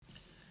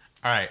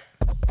All right.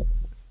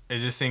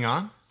 Is this thing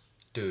on?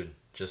 Dude,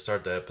 just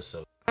start the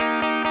episode.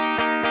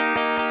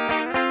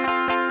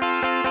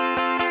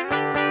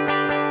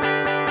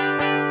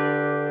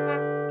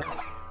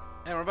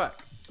 And we're back.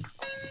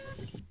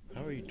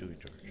 How are you doing,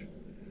 George?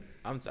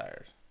 I'm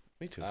tired.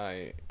 Me too.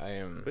 I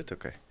am. But it's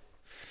okay.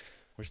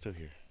 We're still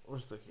here. We're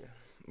still here.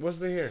 We're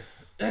still here.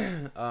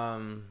 How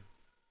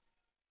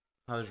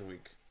was your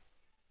week?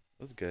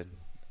 It was good.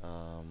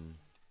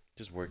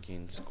 Just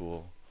working,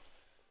 school.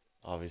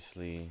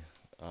 Obviously.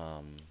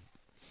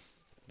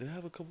 Did I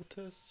have a couple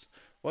tests?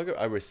 Well,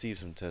 I received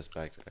some tests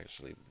back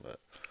actually, but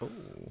Oh,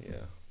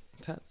 yeah,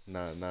 tests.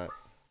 not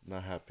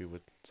happy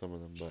with some of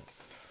them. But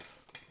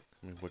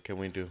I mean, what can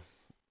we do?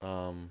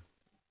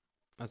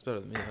 That's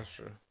better than me. That's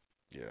true.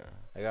 Yeah.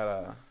 I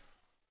got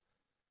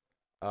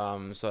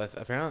a. So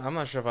apparently, I'm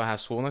not sure if I have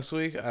school next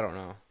week. I don't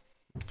know.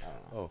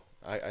 Oh,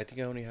 I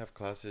think I only have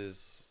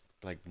classes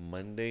like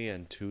Monday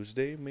and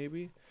Tuesday,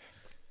 maybe,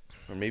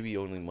 or maybe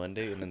only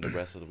Monday, and then the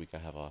rest of the week I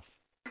have off.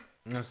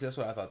 No, see, that's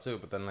what I thought too.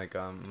 But then, like,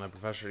 my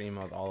professor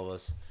emailed all of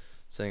us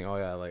saying, "Oh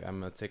yeah, like I'm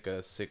gonna take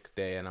a sick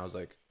day," and I was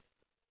like,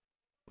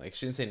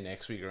 she didn't say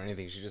next week or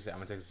anything. She just said, "I'm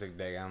gonna take a sick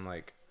day." And I'm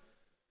like,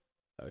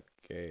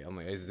 okay. I'm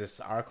like, is this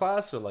our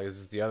class or like is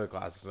this the other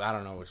classes? I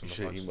don't know which You one.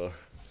 should email.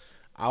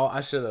 I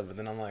should have, but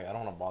then I'm like, I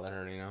don't want to bother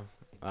her, you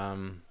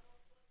know.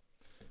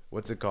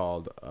 What's it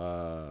called?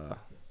 No,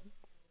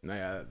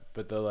 yeah,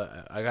 but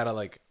I gotta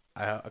like,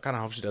 I kind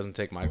of hope she doesn't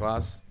take my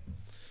class,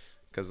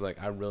 cause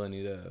like I really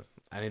need her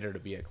to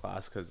be at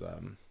class, cause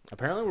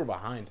apparently we're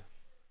behind,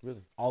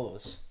 Really? all of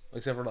us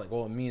except for like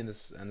me and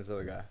this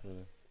other guy.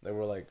 Really? They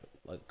were like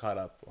caught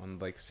up on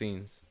like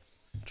scenes.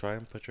 Try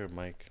and put your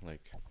mic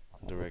like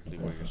directly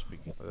where you're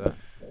speaking. Like that.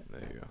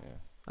 There you go. Yeah.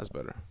 That's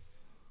better.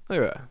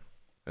 Look at that.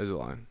 There's a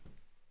line.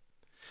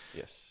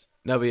 Yes.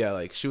 No, but yeah,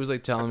 like she was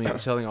like telling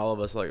all of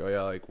us like, oh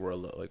yeah, like we're a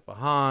little like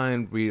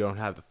behind. We don't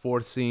have the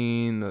fourth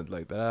scene,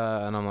 like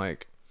that, and I'm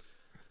like,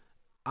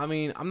 I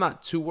mean, I'm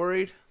not too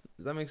worried.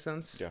 Does that make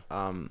sense? Yeah.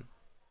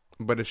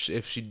 But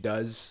if she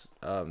does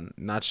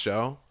not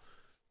show,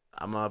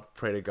 I'm gonna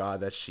pray to God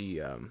that she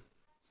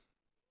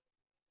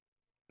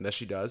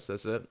does.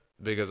 That's it,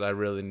 because I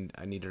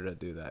need her to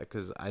do that,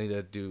 because I need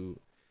to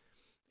do.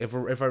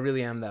 If I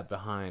really am that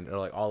behind, or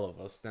like all of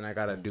us, then I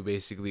gotta do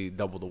basically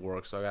double the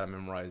work. So I gotta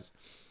memorize.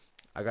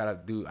 I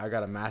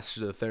gotta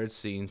master the third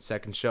scene,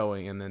 second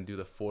showing, and then do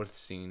the fourth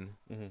scene.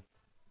 Mm-hmm.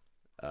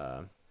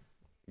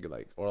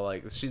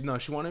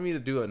 She wanted me to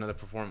do another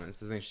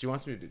performance. She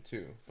wants me to do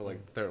two for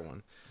like the third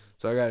one.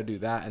 So I gotta do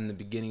that in the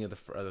beginning of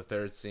the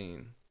third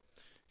scene.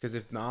 Because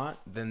if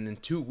not, then in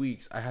 2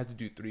 weeks I had to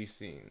do 3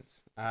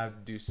 scenes. I have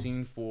to do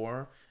scene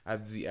 4. I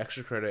have to do the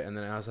extra credit, and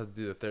then I also have to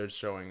do the third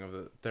showing of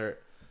the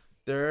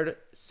third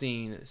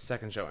scene,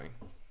 second showing.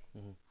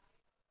 Mm-hmm.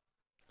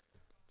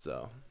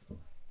 So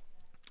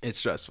it's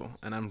stressful,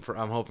 and I'm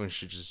hoping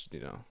she just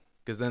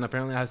because then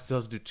apparently I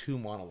still have to do 2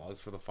 monologues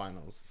for the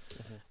finals,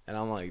 and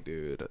I'm like,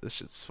 dude, this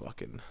shit's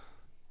fucking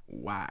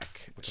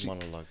whack. What's a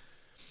monologue?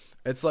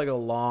 It's like a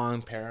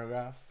long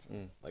paragraph.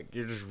 Mm. Like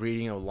you're just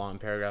reading a long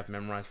paragraph,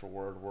 memorized for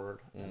word,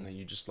 and then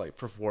you just like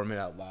perform it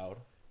out loud,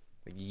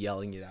 like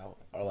yelling it out,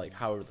 or like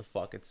however the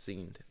fuck it's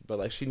seen. But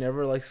like she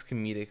never likes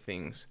comedic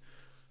things.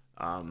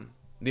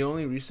 The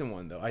only recent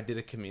one though, I did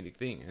a comedic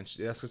thing, and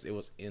that's because it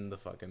was in the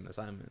fucking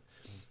assignment.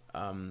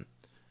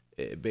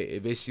 It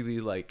basically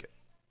like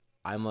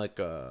I'm like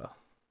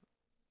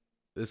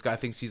this guy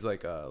thinks he's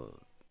like I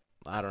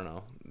don't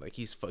know, like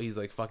he's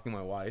like fucking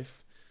my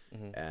wife.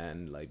 Mm-hmm.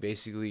 And like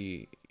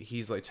basically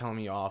he's like telling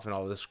me off and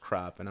all this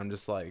crap, and I'm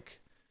just like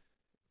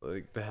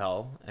the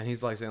hell, and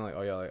he's like saying like,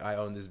 oh yeah, like I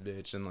own this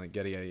bitch, and like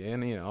yada yada,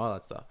 and all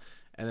that stuff.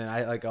 And then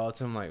I like go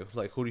to him like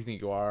who do you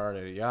think you are,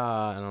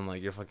 yeah, and I'm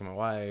like, you're fucking my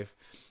wife.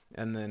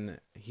 And then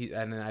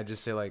I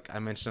just say like I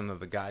mentioned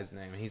another guy's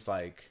name, and he's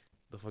like,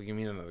 the fuck you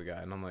mean another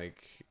guy? And I'm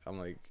like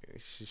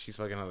she's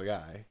fucking another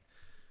guy.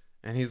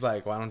 And he's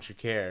like, why don't you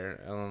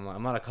care? And I'm like,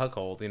 I'm not a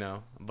cuckold,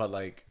 but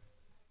like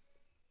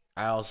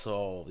I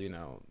also,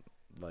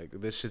 like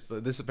this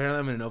apparently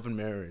I'm in an open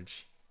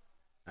marriage,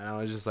 and I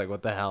was just like,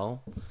 what the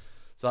hell?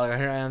 So like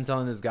here I am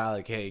telling this guy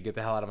like, hey, get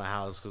the hell out of my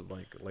house, because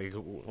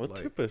what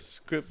type of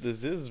script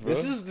is this, bro?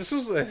 This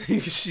was I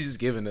think she's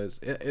giving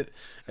us I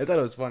thought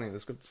it was funny. The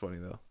script's funny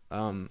though.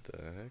 The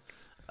heck?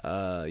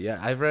 Yeah,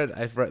 I've read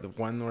the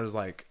one where it's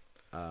like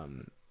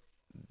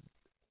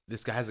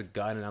this guy has a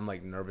gun, and I'm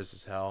like nervous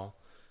as hell.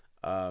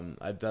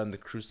 I've done The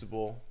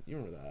Crucible. You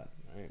remember that,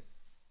 right?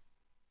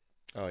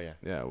 Oh yeah.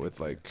 Yeah, with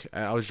like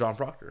I was John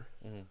Proctor,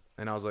 Mm-hmm.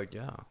 and I was like,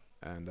 yeah,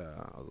 and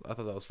I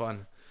thought that was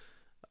fun.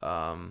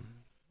 I'm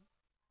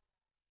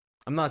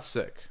not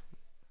sick.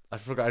 I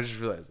forgot. I just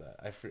realized that.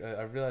 I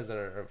realized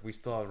that we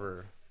still have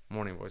our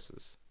morning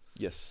voices.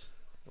 Yes.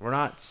 We're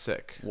not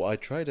sick. Well, I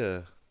try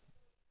to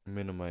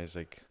minimize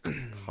like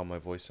how my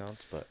voice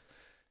sounds, but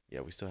yeah,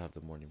 we still have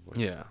the morning voice.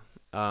 Yeah.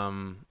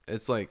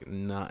 It's like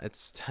not.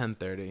 It's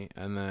 10:30,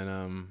 and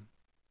then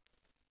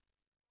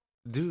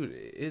dude,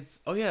 it's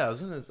I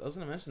was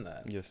gonna mention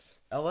that. Yes.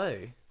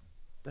 L.A.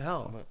 The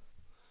hell.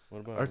 What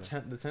about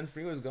The 10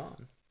 freeway is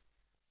gone.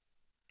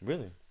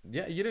 Really?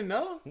 Yeah, you didn't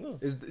know? No.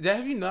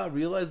 Have you not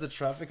realized the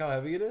traffic, how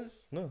heavy it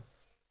is? No.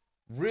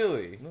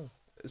 Really? No.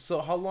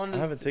 So how long I does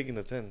haven't taken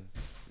the 10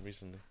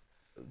 recently.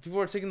 people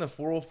are taking the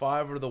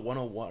 405 or the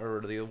 101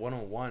 or the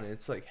 101?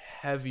 It's like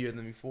heavier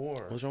than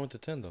before. What's wrong with the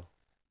 10 though?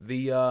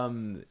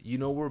 The you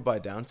know where by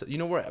downtown, you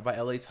know where by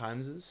LA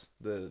Times is?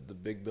 The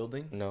big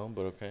building? No,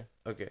 but okay.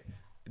 Okay.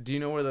 Do you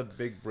know where the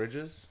big bridge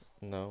is?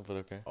 No, but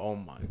okay. Oh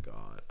my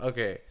god.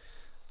 Okay.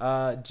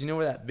 Do you know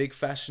where that big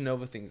Fashion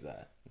Nova thing's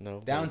at? No.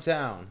 But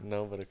Downtown.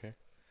 no, but okay.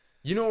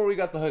 You know where we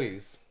got the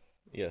hoodies?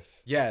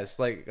 Yes. Yes,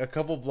 like a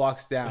couple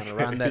blocks down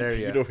around that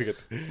area. You know we got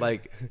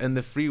Like in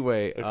the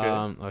freeway. Okay.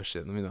 Oh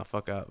shit, let me not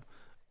fuck up.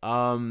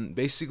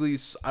 Basically,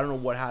 I don't know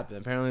what happened.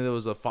 Apparently there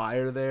was a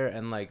fire there,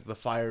 and like the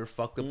fire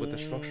fucked up with the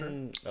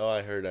structure. Oh,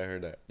 I heard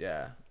that.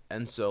 Yeah,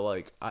 and so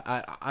like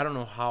I don't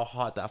know how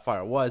hot that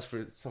fire was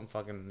for some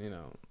fucking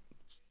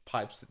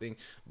pipes thing,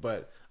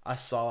 but I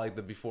saw like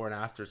the before and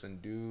afters,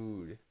 and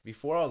dude,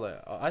 before I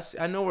was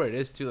like, I know where it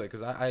is too, like,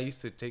 cause I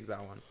used to take that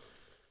one,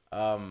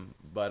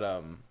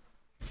 but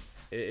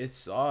it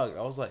sucked.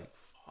 I was like,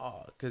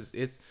 fuck, cause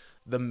it's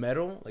the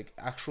metal, like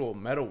actual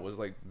metal was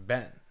like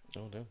bent,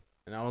 Oh damn.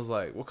 and I was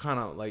like, what kind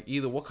of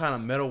what kind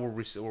of metal were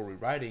we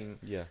riding,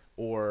 Yeah.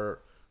 or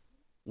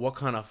what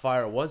kind of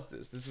fire was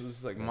this? This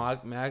was like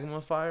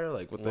magma fire,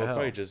 like what the Well, hell?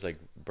 probably just like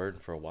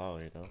burned for a while,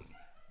 you know.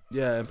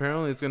 Yeah,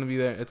 apparently it's gonna be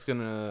there. It's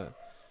gonna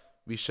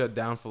be shut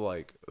down for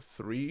like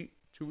 2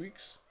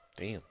 weeks.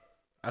 Damn.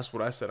 That's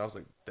what I said. I was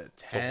like, the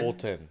 10? The whole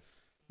 10.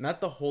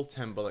 Not the whole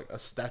 10, but like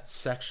that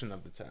section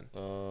of the 10.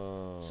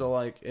 Oh. So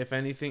like, if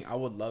anything, I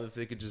would love if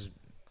they could just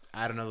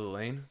add another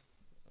lane.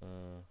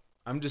 Uh,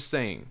 I'm just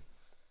saying.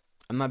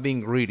 I'm not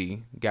being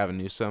greedy, Gavin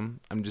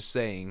Newsom. I'm just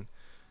saying,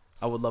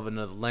 I would love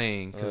another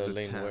lane because the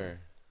lane 10 where?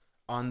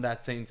 on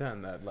that same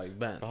 10 that like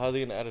bent. But how are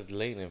they gonna add a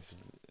lane if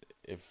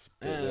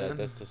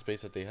that's the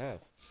space that they have?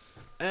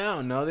 I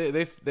don't know.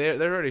 They're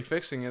already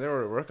fixing it. They're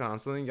already working on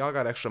something. Y'all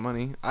got extra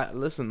money.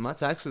 Listen. My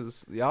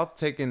taxes. Y'all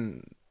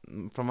taking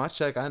from my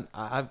check.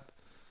 I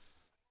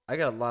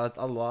got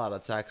a lot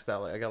of tax that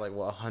like I got like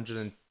what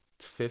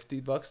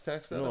 $150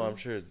 tax. No, I'm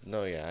sure.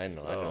 No, yeah, I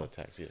know. I know So- the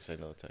tax. Yes, I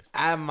know the tax.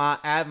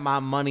 Add my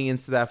money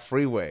into that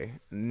freeway.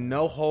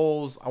 No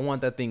holes. I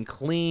want that thing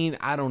clean.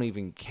 I don't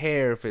even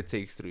care if it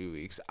takes 3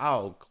 weeks.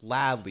 I'll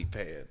gladly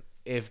pay it.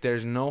 If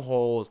there's no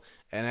holes,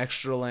 an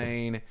extra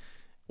lane.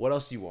 What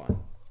else you want?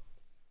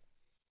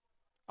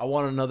 I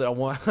want I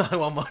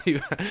want money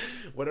back.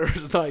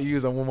 Whatever's not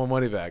used, I want my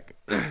money back.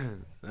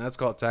 And that's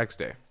called tax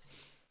day.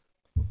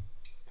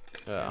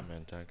 Yeah,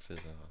 man, taxes.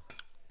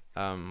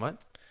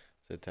 What?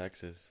 Said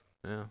taxes.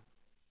 Yeah.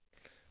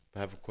 I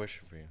have a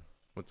question for you.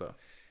 What's up?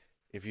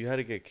 If you had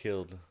to get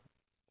killed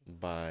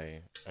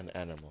by an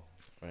animal,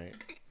 right?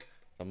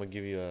 I'm gonna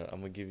give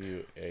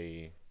you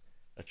a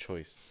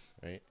choice,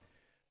 right?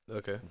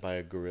 Okay. By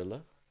a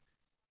gorilla,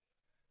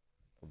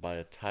 by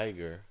a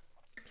tiger,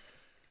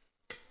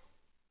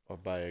 or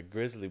by a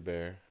grizzly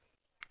bear,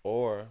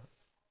 or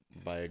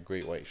by a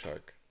great white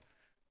shark.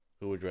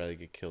 Who would you rather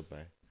get killed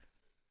by?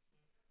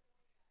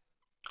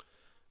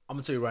 I'm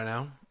gonna tell you right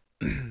now.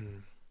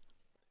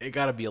 It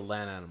gotta be a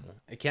land animal.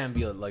 It can't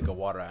be like a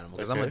water animal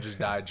because I'm gonna Okay. just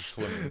die just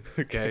swimming.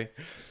 Okay.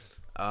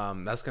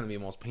 That's gonna be the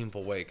most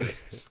painful way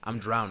because I'm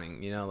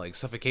drowning. Like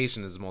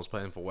suffocation is the most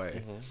painful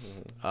way.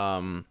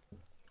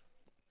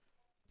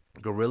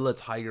 Gorilla,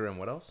 tiger, and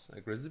what else?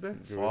 A grizzly bear?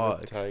 Gorilla,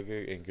 Fuck.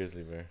 tiger, and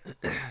grizzly bear.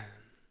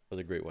 Or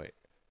the great white.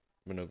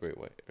 But no great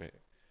white, right?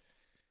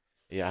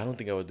 Yeah, I don't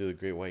think I would do the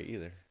great white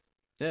either.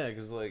 Yeah,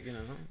 because I like,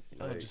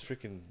 would just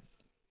freaking.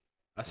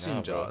 I seen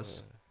Nah, bro.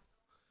 Jaws.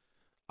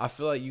 I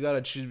feel like you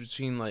gotta choose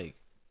between like.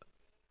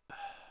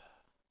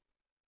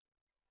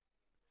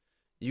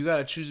 You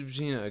gotta choose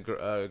between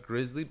a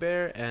grizzly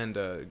bear and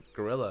a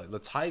gorilla. The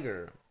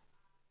tiger.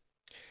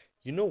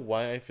 You know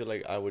why I feel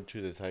like I would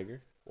choose a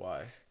tiger?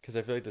 Why? Because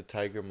I feel like the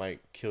tiger might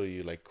kill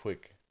you like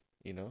quick,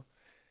 you know?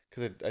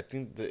 Because I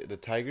think the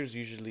tigers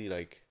usually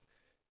like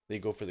they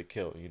go for the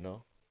kill, you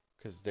know?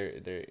 Because they're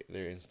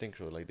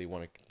instinctual, like they're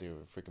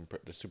freaking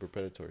they're super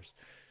predators.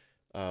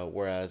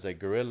 Whereas like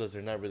gorillas,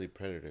 they're not really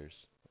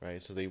predators,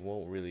 right? So they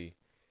won't really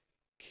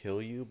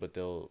kill you, but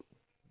they'll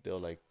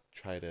like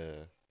try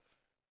to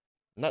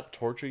not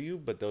torture you,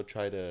 but they'll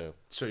try to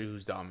Show you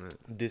who's dominant.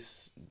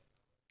 this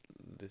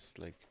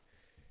like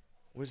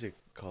what is it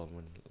called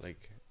when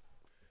like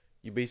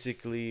you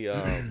basically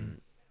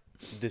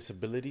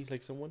disability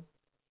like someone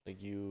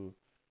like you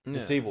Yeah.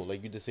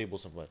 disable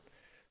someone.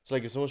 So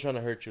like if someone's trying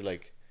to hurt you,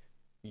 like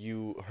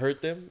you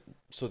hurt them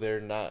so they're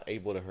not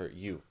able to hurt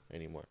you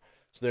anymore.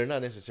 So they're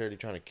not necessarily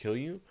trying to kill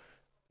you,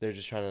 they're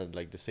just trying to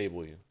like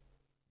disable you.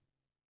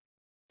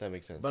 That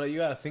makes sense. But you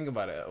gotta think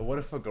about it. What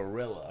if a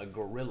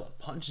gorilla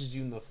punches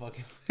you in the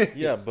fucking face?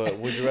 Yeah, but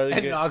would you rather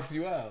and get knocks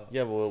you out?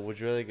 yeah, but would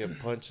you rather get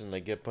punched and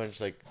like get punched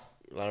like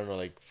I don't know,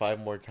 like 5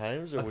 more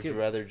times, or would Okay. you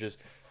rather just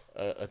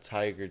a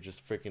tiger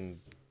just freaking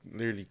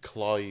literally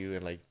claw you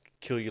and like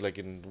kill you like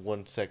in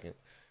 1 second?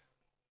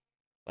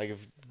 Like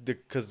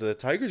because the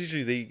tigers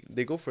usually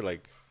they go for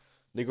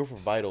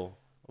vital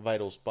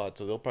spots,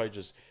 so they'll probably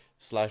just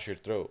slash your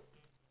throat.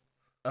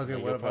 Okay,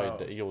 Like, what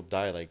about? you'll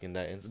die like in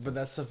that instant. But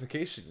that's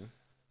suffocation.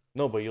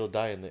 No, but you'll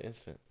die in the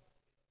instant.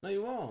 No,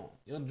 you won't.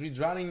 You'll be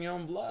drowning in your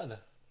own blood.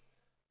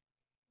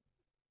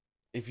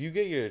 If you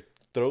get your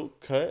throat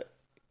cut,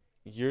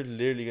 you're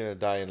literally gonna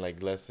die in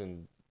like less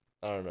than,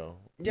 I don't know.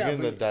 Yeah, You're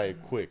gonna but- die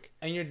quick.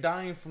 And you're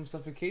dying from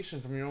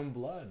suffocation from your own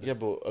blood. Yeah,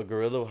 but a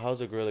gorilla,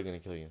 how's a gorilla gonna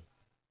kill you?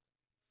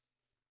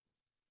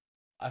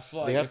 I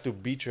feel like They have to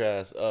beat your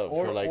ass up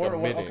Or- for like or a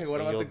what- minute, okay,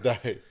 what and about you'll the-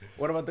 die.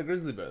 What about the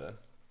grizzly bear then?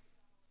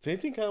 Same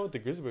thing kind of with the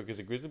grizzly bear, because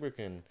the grizzly bear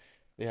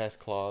it has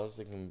claws,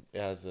 it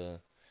has a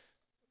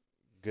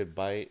good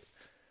bite,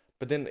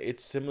 but then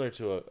it's similar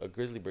to a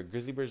grizzly bear.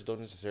 Grizzly bears don't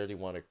necessarily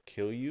want to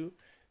kill you,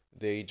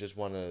 they just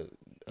want to.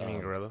 You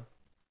mean gorilla?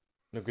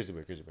 No, grizzly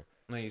bear.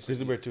 No, you said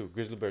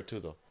Grizzly bear too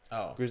though.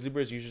 Oh, Grizzly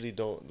bears usually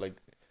don't like,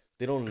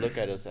 they don't look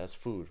at us as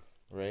food,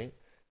 right?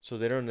 So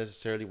they don't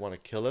necessarily want to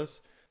kill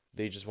us,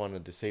 they just want to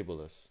disable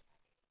us,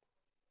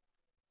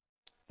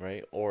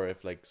 right? Or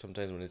if like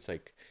sometimes when it's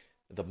like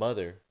the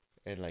mother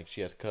and like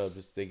she has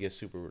cubs, they get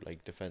super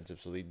like defensive,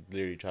 so they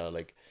literally try to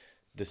like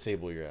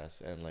disable your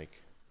ass and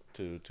like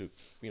to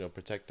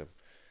protect them.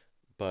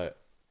 But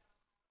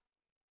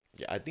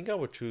yeah, I think I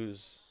would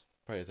choose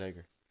probably a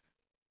tiger.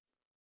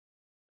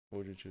 What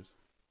would you choose?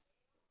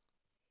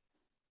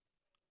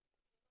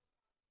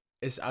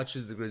 I'll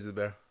choose the grizzly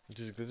bear. You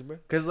choose a grizzly bear?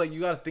 Cause like you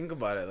gotta think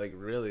about it like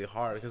really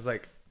hard. Cause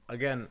like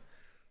again,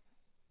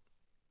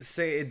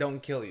 say it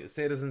don't kill you.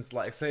 Say it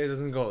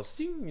doesn't go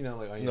sting,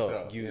 like on your No,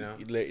 throat. You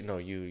know,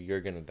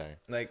 you're gonna die.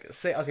 like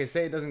say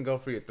it doesn't go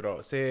for your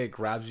throat. Say it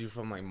grabs you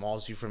from like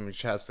mauls you from your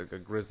chest like a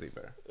grizzly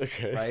bear,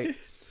 Okay. right?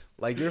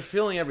 Like you're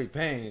feeling every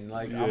pain.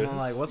 Like I'm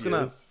like, what's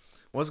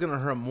gonna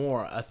hurt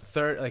more? A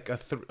third, like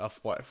of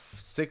what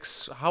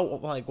 6? How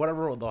like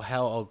whatever the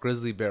hell a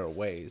grizzly bear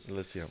weighs.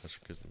 Let's see how much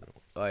a grizzly bear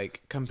was.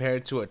 Like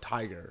compared to a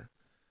tiger.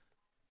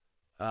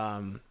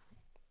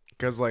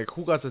 Cause like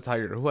who got a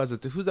tiger?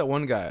 Who's that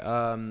one guy?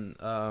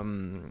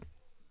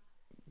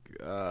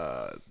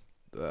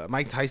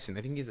 Mike Tyson.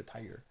 I think he's a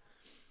tiger.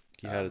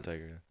 He had a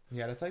tiger. He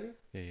had a tiger?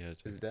 Yeah, he had a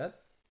tiger. Is it dead?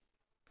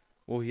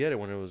 Well, he had it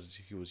when he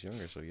was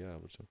younger, so yeah, I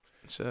would say.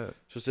 Shit.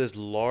 So it says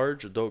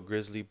large adult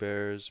grizzly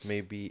bears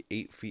may be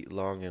 8 feet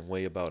long and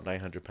weigh about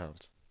 900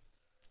 pounds.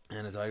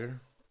 And a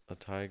tiger? A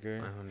tiger.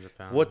 900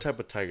 pounds. What type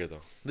of tiger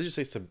though? Let's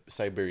just say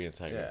Siberian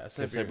tiger. Yeah,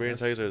 'Cause Siberian.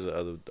 Siberian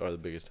tigers are the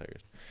biggest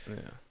tigers. Yeah.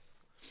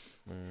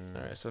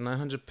 All right. So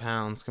 900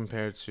 pounds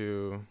compared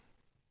to.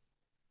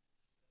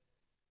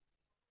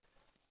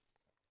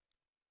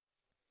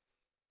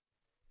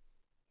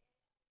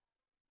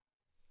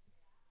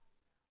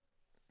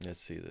 Let's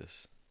see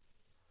this.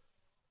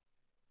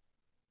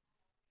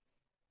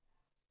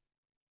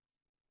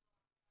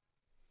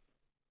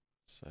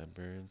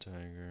 Siberian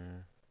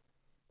tiger.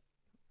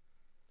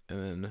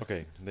 And then.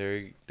 Okay,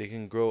 they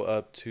can grow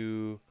up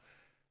to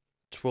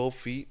 12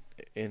 feet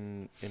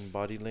in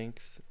body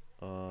length,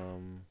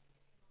 and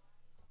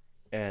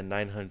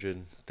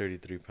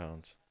 933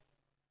 pounds.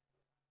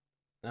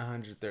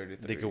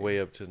 933. They could weigh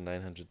up to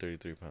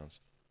 933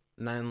 pounds.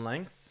 9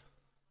 length.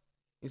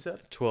 You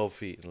said 12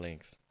 feet in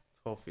length.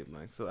 12 feet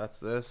length. So that's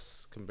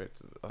this compared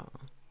to the.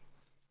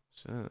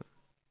 Shit.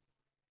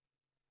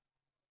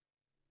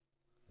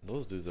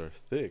 Those dudes are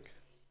thick.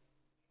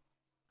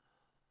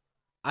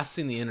 I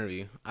seen the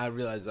interview. I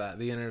realized that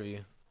the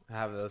interview. I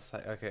have this.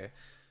 Like, okay.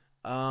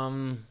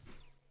 Damn.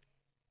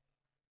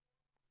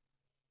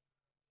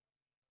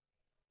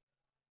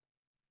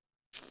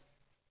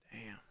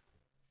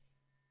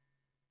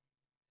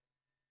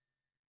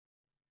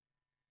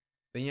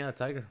 Then yeah,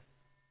 tiger.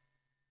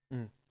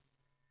 Mm.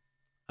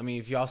 I mean,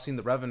 if y'all seen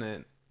The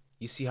Revenant,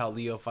 you see how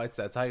Leo fights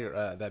that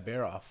tiger, that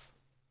bear off,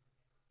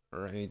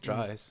 or he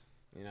tries.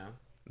 You know,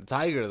 the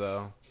tiger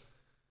though.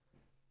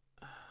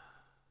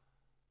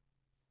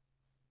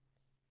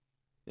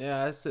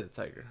 Yeah, that's it,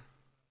 tiger.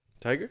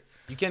 Tiger?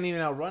 You can't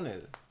even outrun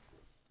it.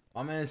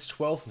 My man's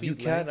 12 feet. You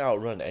can't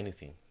outrun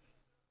anything.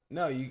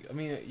 No, I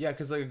mean, yeah,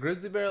 cause like a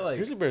grizzly bear, like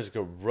Grizzly bears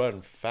could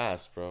run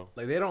fast, bro.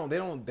 like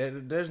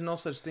there's no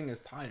such thing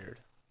as tired.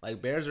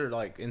 Like bears are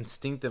like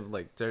instinctive,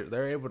 like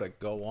they're able to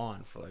go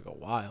on for like a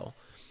while.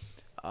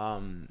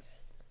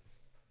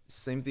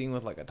 Same thing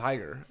with like a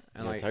tiger,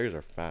 and Yeah, like tigers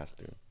are fast,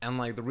 dude. and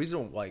like the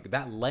reason like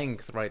that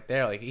length right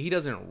there, like he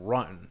doesn't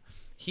run,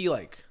 he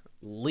like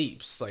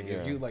leaps. Like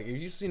Yeah. if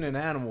you've seen an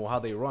animal how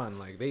they run,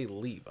 like they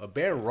leap. A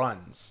bear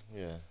runs.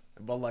 Yeah.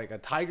 But like a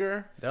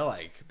tiger,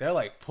 they're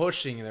like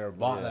pushing their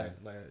body, Yeah.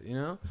 like, you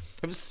know.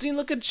 Have you seen?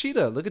 Look at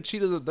cheetah. Look at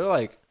cheetahs. They're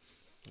like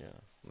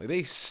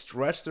they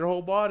stretch their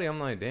whole body. I'm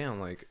like, damn.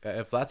 Like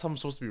if that's how I'm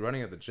supposed to be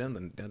running at the gym,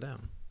 then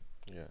damn.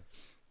 Yeah.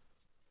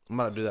 I'm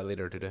gonna do that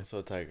later today. So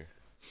a tiger.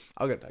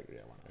 I'll get a tiger.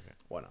 Yeah, why not? Okay.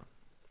 Why not?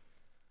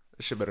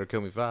 This shit better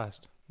kill me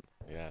fast.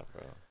 Yeah,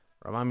 bro.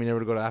 Remind me never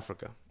to go to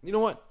Africa. You know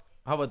what?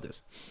 How about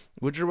this?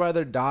 Would you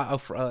rather die?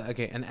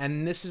 Okay,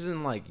 and this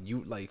isn't like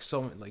you like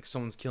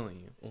someone's killing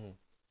you. Mm-hmm.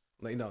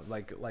 Like no,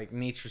 like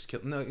nature's kill.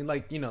 No,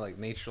 like like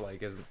nature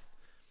isn't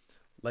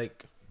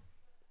like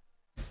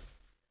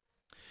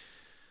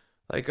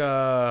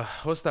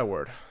what's that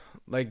word?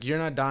 Like you're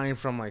not dying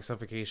from like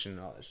suffocation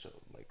and all that shit.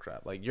 Like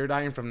crap. Like you're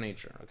dying from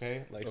nature,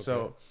 okay? Like Okay.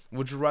 so,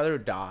 would you rather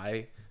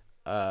die,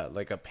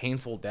 like a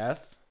painful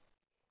death,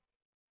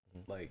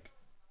 like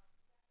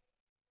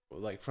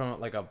from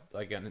like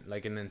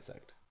an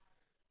insect,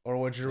 or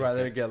would you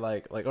rather Okay. get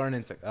like or an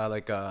insect,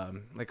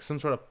 like some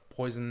sort of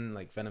poison,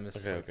 like venomous,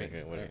 Okay, like, okay, thing,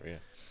 okay, whatever. right? Yeah.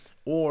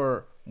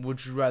 Or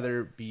would you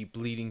rather be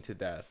bleeding to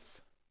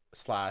death,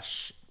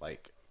 slash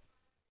like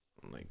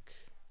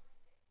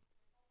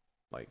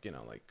you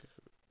know like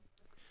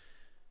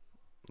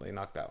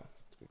knocked out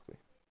quickly?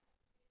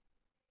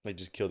 Like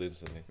just killed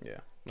instantly. Yeah,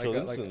 Killed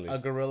like instantly. a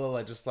gorilla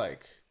like just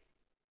like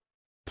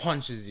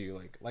punches you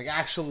like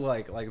actually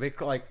like they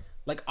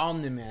like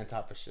Omni-Man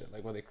type of shit,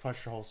 like where they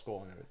crush your whole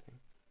skull and everything.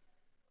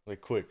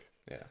 Like quick.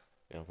 Yeah.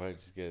 Yeah, I'll probably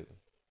just get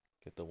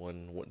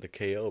the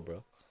KO,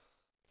 bro.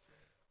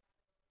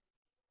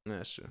 Yeah,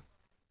 that's true.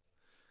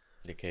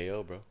 The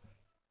KO, bro.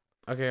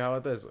 Okay, how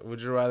about this? Would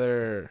you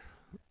rather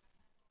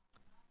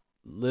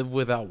live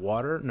without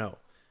water? No.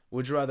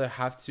 Would you rather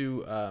have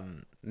to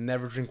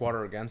never drink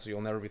water again, so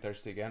you'll never be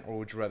thirsty again, or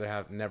would you rather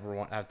have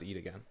to eat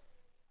again?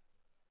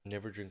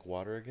 Never drink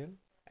water again?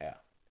 Yeah.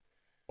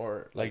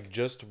 Or Like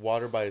just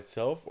water by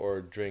itself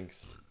or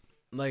drinks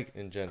like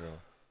in general?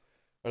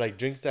 Or like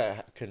drinks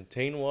that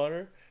contain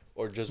water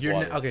or just you're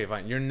water? okay,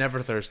 fine. You're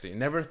never thirsty.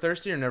 Never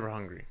thirsty or never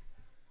hungry.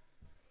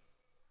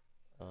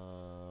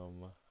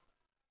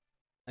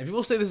 And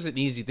people say this is an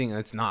easy thing, and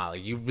it's not.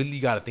 Like you really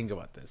got to think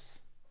about this.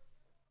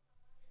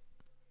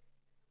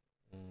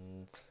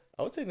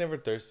 I would say never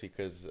thirsty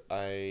because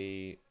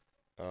I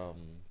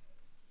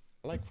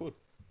like food.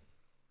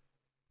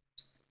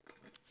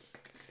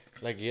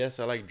 Like yes,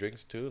 I like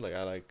drinks too. Like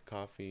I like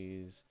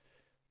coffees,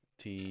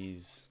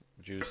 teas,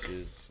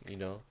 juices, you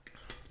know.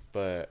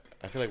 But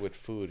I feel like with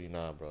food,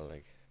 bro.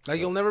 Like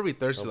you'll never be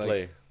thirsty. Don't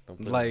play.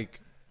 Don't play. Like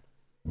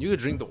you could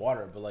drink the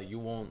water, but like you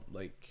won't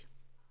like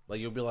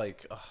you'll be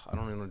like, ugh, I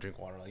don't even want to drink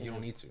water. Like you don't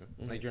need to.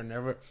 Like you're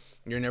never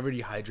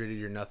dehydrated.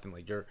 You're nothing.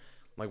 Like you're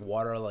like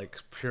water, like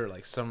pure.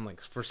 Like some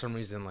like for some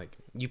reason like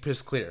you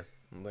piss clear.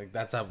 Like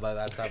that's how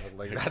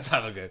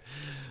good.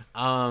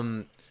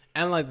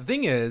 And like the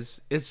thing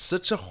is, it's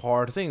such a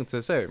hard thing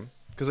to say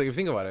because like if you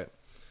think about it,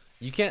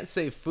 you can't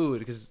say food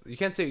because you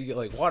can't say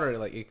like water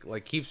like it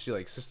like keeps your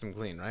like system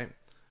clean, right?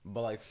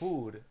 But like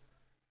food,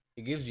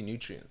 it gives you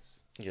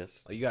nutrients.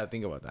 Yes. Like you gotta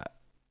think about that.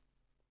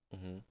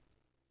 Mm-hmm.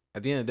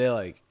 At the end of the day,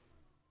 like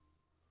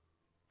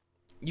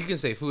you can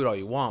say food all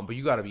you want, but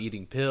you gotta be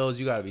eating pills.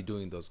 You gotta be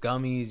doing those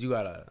gummies. You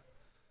gotta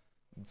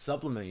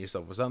supplement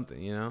yourself with something,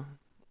 you know.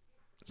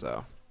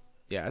 So,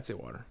 yeah, I'd say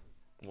water.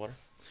 Water.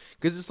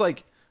 Because it's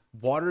like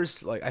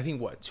water's like I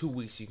think 2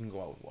 weeks you can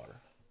go out with water.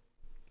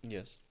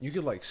 Yes. You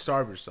could like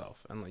starve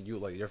yourself and like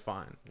you're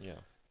fine. Yeah.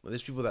 But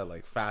there's people that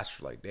like fast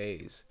for like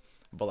days.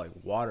 But like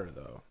water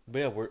though. But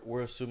yeah,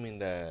 we're assuming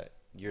that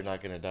you're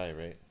not gonna die,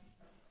 right?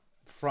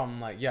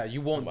 From like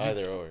you won't From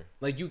either or.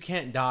 like you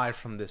can't die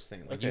from this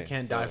thing. Like you Okay,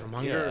 can't so, die from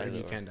hunger yeah, and you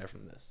either or. can't die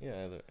from this.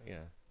 Yeah.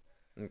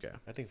 Yeah. Okay.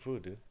 I think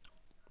food, dude.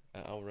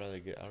 I'd rather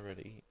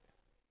eat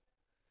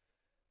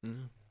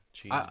Mm.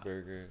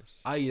 cheeseburgers,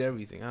 I eat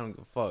everything. I don't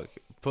give a fuck.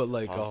 Put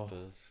like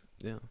pastas.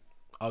 yeah.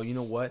 Oh, you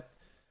know what?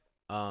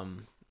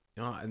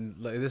 And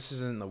like, this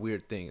isn't a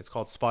weird thing. It's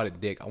called spotted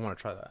dick. I want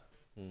to try that.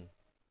 Mm.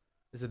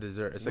 It's a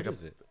dessert. It's What like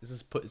is it?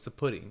 It's a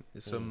pudding.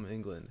 It's from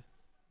England,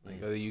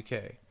 like or the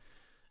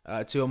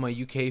UK. To all my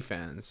UK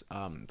fans,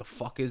 the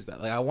fuck is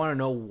that? Like, I want to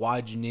know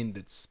why'd you name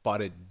it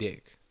spotted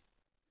dick?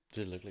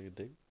 Does it look like a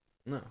dick?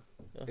 No,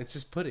 Oh. it's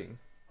just pudding.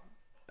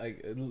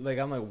 Like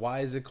I'm like, why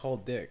is it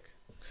called dick?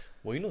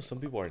 Well, some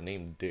people are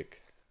named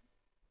Dick.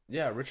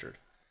 Yeah, Richard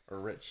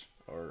or Rich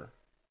or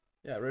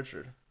yeah,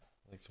 Richard.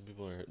 Like some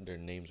people their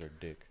names are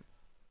Dick.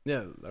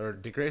 Yeah, or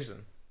Dick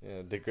Grayson.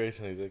 Yeah, Dick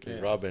Grayson is like Yeah,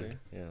 Robin.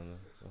 see? Yeah,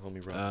 the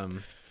homie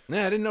Robin.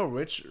 Yeah, I didn't know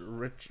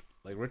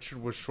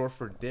Richard was short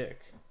for Dick.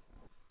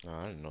 No,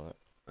 I didn't know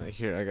that.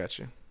 Here, I got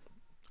you.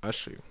 I'll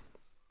show you.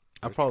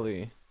 I'll Richard.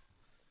 probably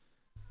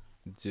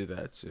do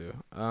that too.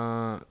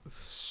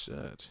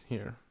 Shit.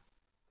 Here.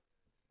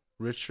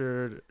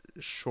 Richard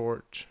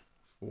short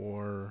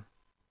for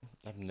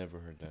I've never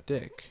heard that.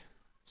 Dick.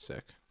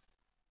 Sick.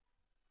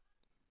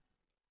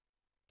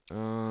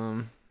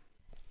 I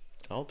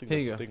don't think Here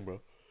that's you a go. thing,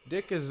 bro.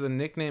 Dick is the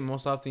nickname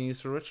most often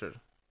used for Richard.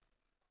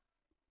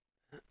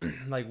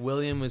 Like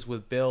William is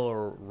with Bill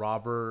or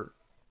Robert,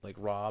 like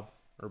Rob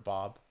or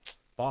Bob.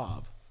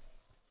 Bob.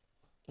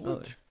 Really?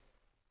 What?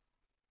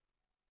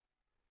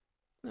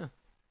 Yeah.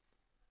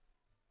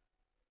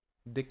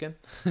 Dickin?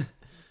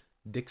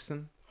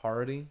 Dixon?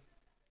 Hardy?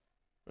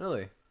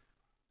 Really?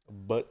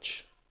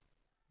 Butch.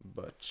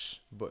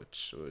 Butch.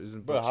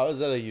 Isn't Bro, Butch how is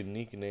that a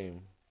unique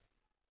name?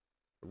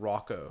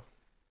 Rocco?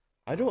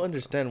 I don't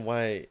understand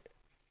why.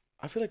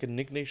 I feel like a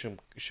nickname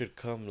should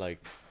come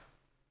like.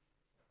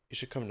 It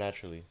should come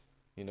naturally,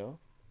 you know.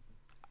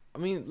 I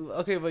mean,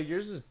 okay, but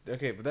yours is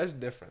okay, but that's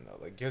different though.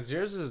 Like, cause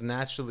yours is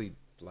naturally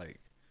like,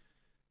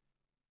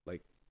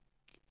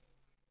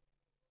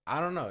 I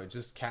don't know,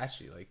 just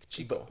catchy, like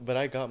Chico. But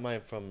I got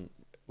mine from.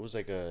 It was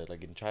like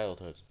in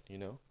childhood, you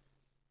know.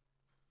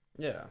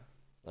 Yeah,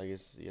 Like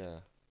it's yeah.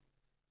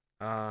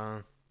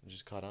 You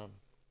just caught on.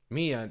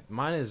 Me,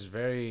 mine is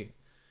very.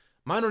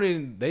 Mine don't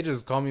even. They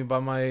just call me by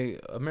my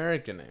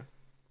American name,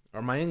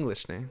 or my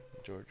English name,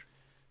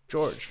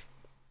 George,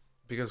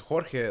 because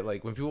Jorge.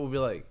 Like when people would be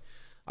like,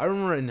 I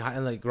remember in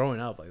like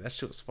growing up, like that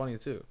shit was funny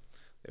too.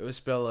 They would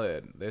spell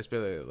it. They would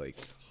spell it like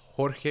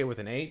Jorge with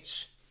an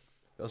H.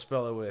 They'll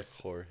spell it with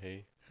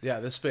Jorge. yeah.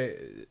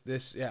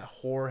 Yeah,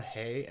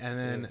 Jorge, and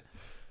then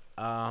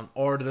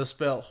or they'll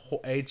spell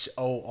HORHEY.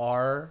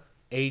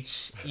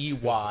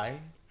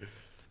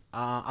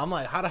 I'm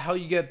like, how the hell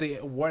you get the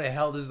where the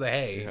hell is the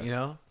hey? Yeah. You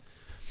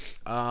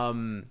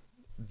know,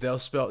 they'll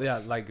spell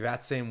like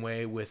that same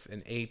way with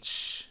an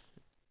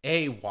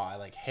HAY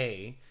like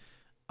hey.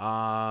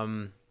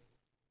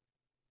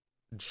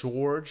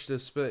 George, they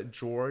spell it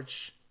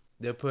George.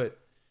 They put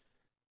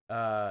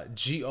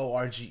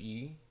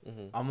GORGE.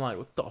 I'm like,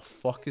 what the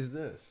fuck is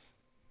this?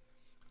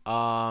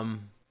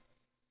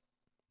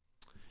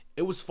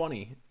 It was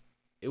funny,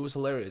 it was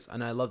hilarious,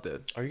 and I loved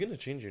it. Are you gonna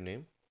change your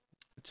name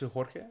To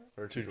Jorge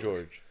or to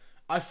George?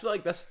 I feel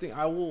like that's the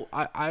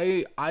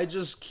thing. I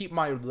just keep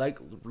my like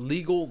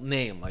legal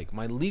name. Like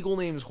my legal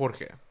name is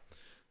Jorge,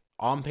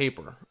 on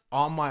paper,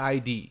 on my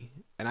ID,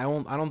 and I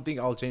don't think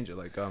I'll change it.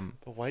 Like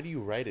But why do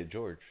you write it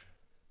George?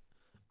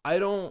 I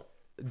don't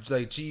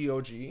like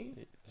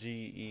GEOG.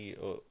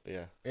 GEO.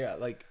 Yeah. Yeah,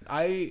 like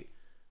I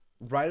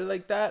write it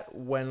like that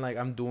when like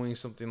I'm doing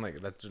something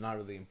like that's not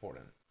really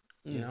important,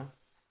 you know.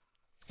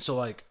 So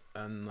like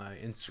on my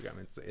Instagram,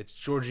 it's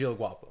Giorgio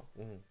Guapo.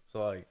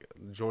 So like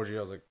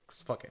Giorgio's like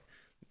fuck it,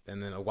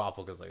 and then a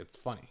Guapo because like it's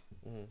funny,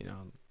 you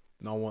know.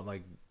 No one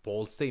like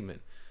bold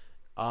statement.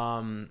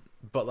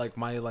 But like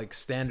my like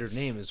standard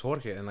name is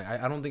Jorge, and like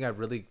I don't think I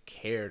really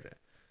cared.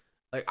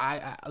 Like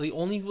I the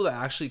only people that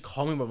actually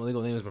call me by my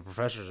legal name is my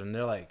professors, and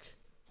they're like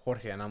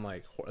Jorge, and I'm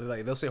like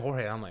they'll say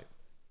Jorge, and I'm like,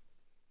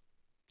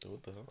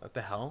 What the hell? what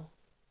the hell?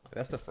 Like,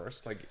 that's the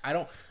first. Like I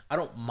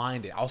don't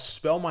mind it. I'll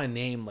spell my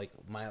name like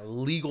my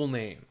legal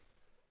name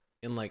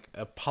in like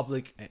a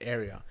public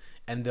area,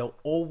 and they'll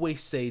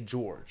always say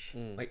George,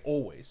 like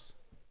always,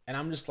 and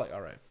I'm just like,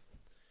 all right.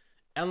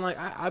 And like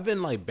I've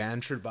been like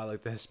bantered by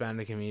like the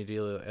Hispanic community,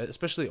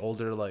 especially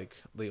older, like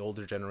the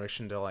older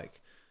generation. They're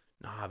like,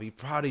 nah, be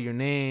proud of your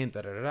name,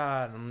 da da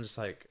da. And I'm just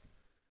like,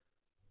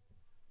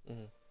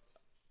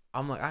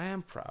 I'm like, I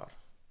am proud.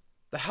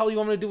 The hell you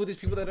want me to do with these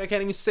people that I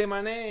can't even say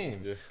my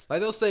name? Yeah. Like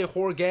they'll say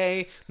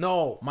Jorge.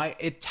 No, my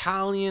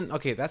Italian.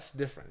 Okay, that's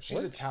different. She's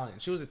What? Italian.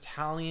 She was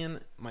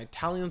Italian. My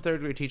Italian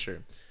third grade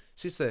teacher.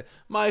 She said,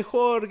 my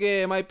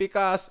Jorge, my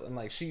Picasso. And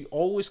like she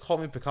always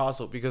called me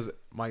Picasso because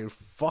my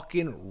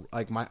fucking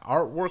like my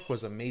artwork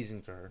was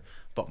amazing to her,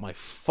 but my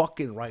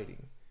fucking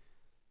writing.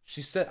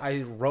 She said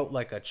I wrote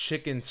like a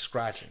chicken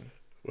scratching.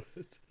 What?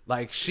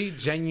 Like she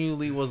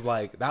genuinely was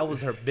like that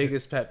was her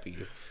biggest pet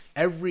peeve.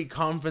 Every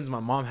conference my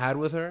mom had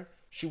with her,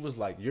 she was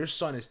like, your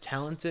son is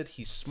talented,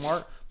 he's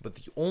smart, but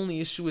the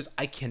only issue is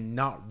I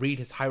cannot read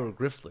his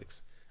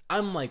hieroglyphics.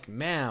 I'm like,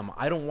 ma'am,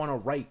 I don't want to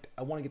write.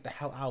 I want to get the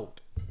hell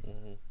out.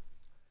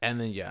 And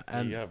then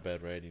and you have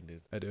bad writing,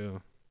 dude. I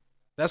do.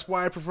 That's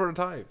why I prefer to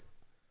type.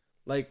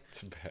 Like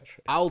It's bad writing.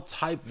 I'll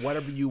type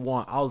whatever you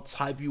want. I'll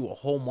type you a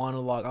whole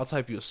monologue. I'll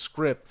type you a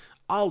script.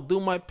 I'll do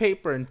my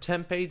paper in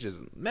 10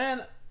 pages.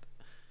 Man,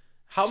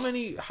 how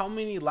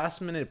many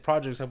last minute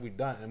projects have we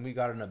done and we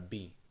got a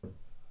B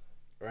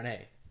or an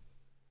A?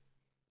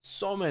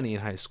 So many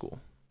in high school,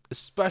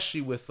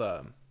 especially with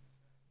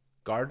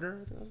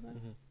Gardner. I think was his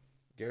name.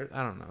 Garrett.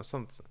 I don't know.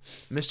 Something.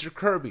 Mr.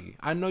 Kirby.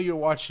 I know you're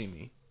watching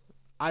me.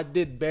 I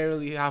did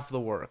barely half the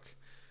work.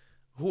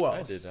 Who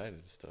else? I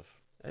did stuff.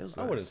 It was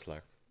I nice. wouldn't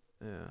slack.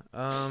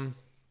 Yeah.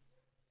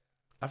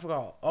 I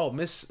forgot. Oh,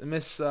 Miss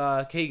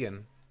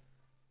Kagan.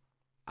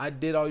 I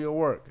did all your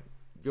work.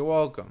 You're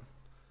welcome.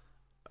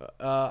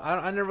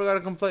 I never got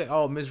a complaint.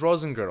 Oh, Miss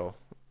Rosengirdle.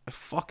 I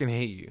fucking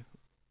hate you.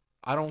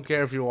 I don't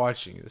care if you're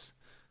watching this.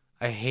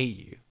 I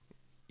hate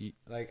you.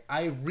 Like,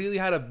 I really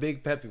had a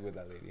big peppy with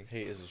that lady.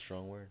 Hate is a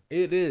strong word.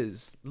 It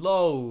is.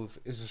 Loathe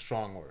is a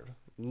strong word.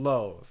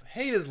 Loathe.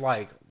 Hate is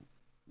like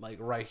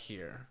right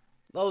here.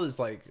 Loathe is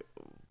like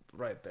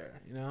right there,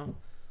 you know?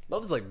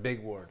 Loathe is like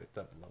big word at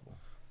that level.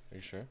 Are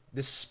you sure?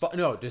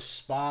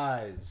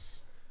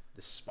 Despise.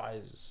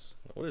 Despise.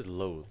 What is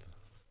loathe?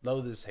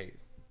 Loathe is hate.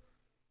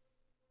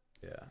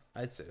 Yeah,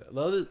 I'd say that.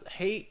 Loathe,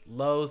 hate,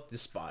 loathe,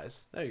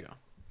 despise. There you go.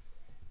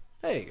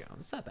 There you go.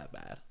 It's not that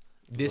bad.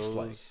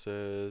 Dislike. Loathe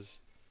says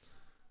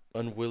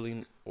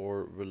unwilling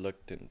or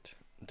reluctant,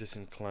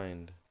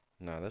 disinclined.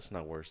 Nah, that's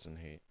not worse than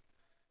hate.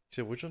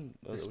 So which one?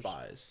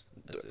 Despise.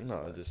 That's it, No,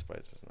 despise.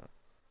 despise is not.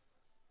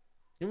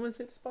 You wouldn't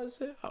say despise?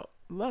 Say, oh,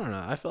 I don't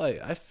know. I feel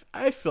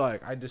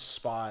like I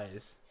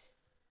despise.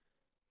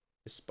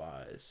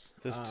 Despise.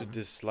 This to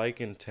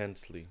dislike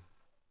intensely.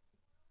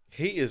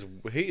 Hate is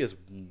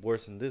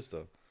worse than this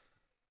though.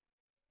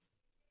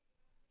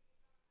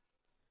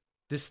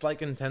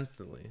 Dislike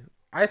intensely.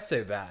 I'd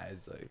say that.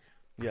 It's like,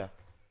 Yeah.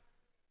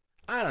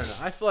 I don't know.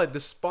 I feel like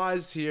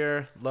despise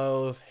here,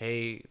 loathe,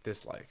 hate,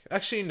 dislike.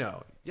 Actually,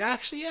 no. Yeah,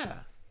 yeah.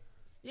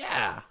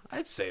 Yeah,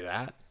 I'd say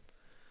that.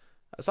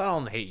 So I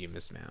don't hate you,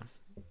 Miss Ma'am.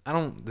 I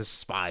don't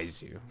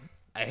despise you.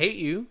 I hate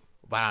you,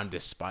 but I don't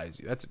despise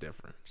you. That's a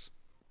difference.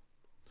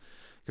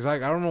 Because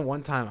like I remember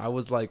one time I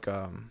was like,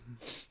 no,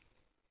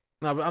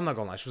 but I'm not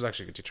gonna lie. She was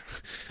actually a good teacher.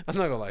 I'm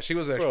not gonna lie. She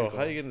was actually. Bro, cool.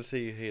 how you gonna say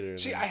you hate her?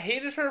 I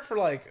hated her for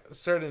like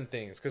certain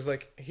things. Because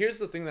like here's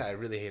the thing that I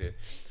really hated.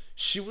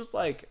 She was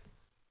like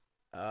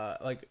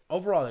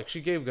overall, like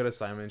she gave good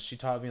assignments. She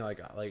taught me like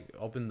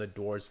opened the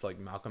doors to like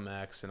Malcolm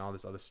X and all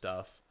this other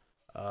stuff.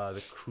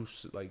 The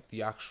cruise, like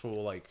the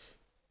actual like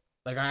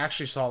I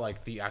actually saw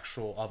like the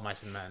actual Of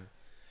Mice and Men.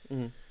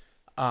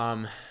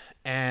 Mm-hmm.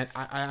 And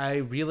I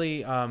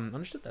really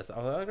understood that.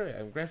 I was like, great.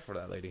 I'm grateful for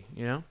that lady,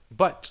 you know.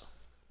 But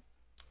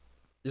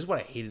this is what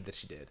I hated that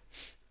she did.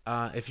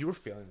 If you were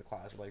failing the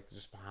class, or like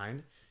just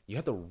behind, you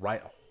had to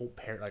write a whole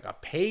like a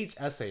page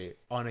essay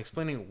on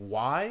explaining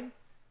why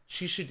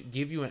she should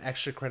give you an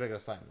extra credit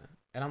assignment.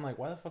 And I'm like,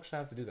 why the fuck should I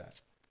have to do that?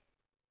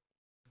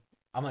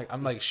 I'm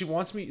like, she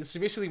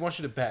basically wants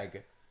you to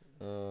beg.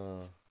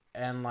 And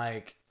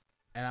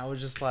I was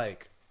just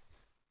like,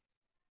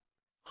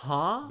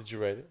 huh? Did you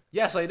write it?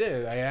 Yes, I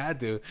did. I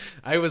had to.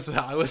 I was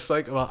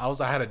like, well,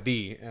 I had a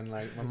D, and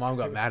like my mom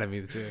got mad at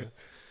me too.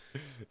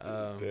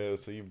 Damn,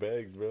 so you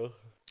begged, bro.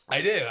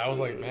 I did. I was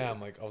like,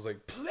 man, I was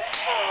like,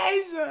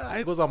 please.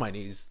 I was on my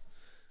knees.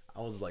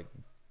 I was like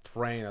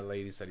praying that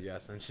lady said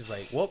yes, and she's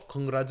like, well,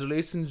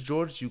 congratulations,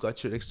 George, you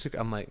got your extra.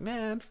 I'm like,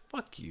 man,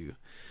 fuck you.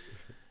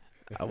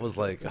 I was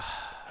like, Damn,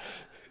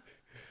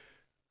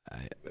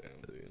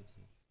 dude.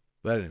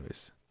 but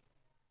anyways,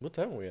 What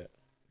time are we at?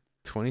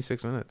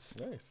 26 minutes.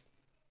 Nice.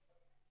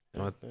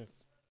 You want-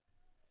 Nice.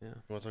 Yeah, You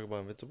want to talk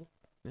about Invincible?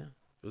 it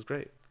was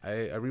great. I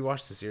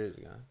rewatched the series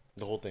again,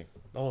 The whole thing.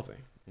 the whole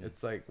thing. Mm.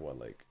 It's like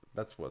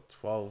that's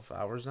 12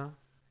 hours now,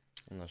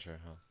 I'm not sure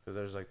how. because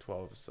there's like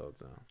 12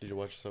 episodes now. Did you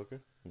watch Ahsoka?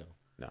 No.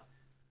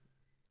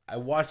 I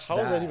watched. How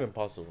is that even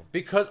possible?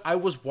 Because I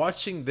was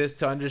watching this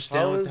to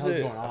understand what the hell's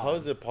going on. How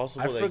is it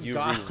possible that you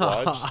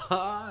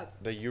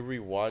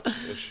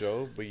rewatched a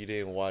show, but you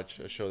didn't watch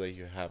a show that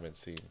you haven't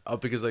seen? Oh,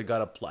 because I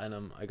got a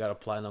platinum. I got a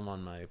platinum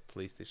on my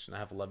PlayStation. I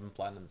have 11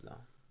 platinums now.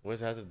 What does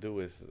that have to do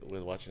with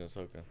watching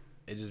Ahsoka?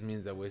 It just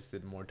means I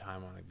wasted more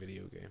time on a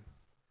video game.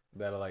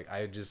 That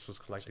I just was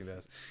collecting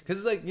this. Because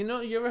it's like,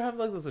 you ever have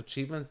like those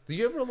achievements? Do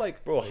you ever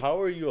Bro,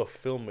 how are you a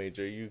film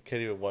major? You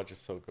can't even watch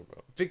Ahsoka,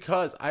 bro.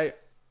 Because I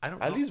don't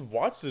know. At least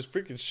watch this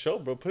freaking show,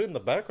 bro. Put it in the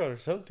background or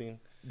something.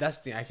 That's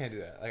the thing. I can't do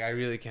that. Like I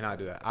really cannot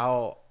do that.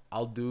 I'll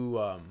do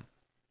a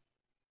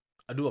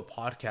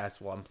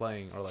podcast while I'm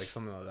playing or like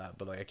something like that.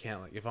 But like I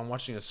can't, like if I'm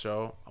watching a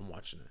show, I'm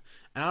watching it.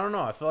 And I don't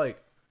know. I feel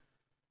like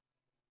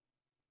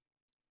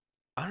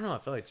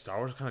Star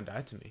Wars kind of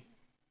died to me.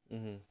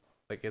 Mm-hmm.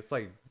 Like it's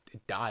like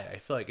it died. I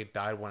feel like it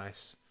died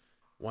once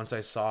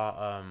I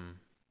saw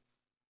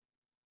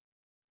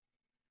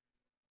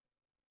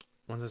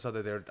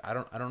that they're I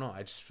don't know.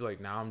 I just feel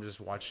like now I'm just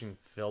watching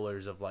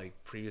fillers of like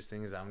previous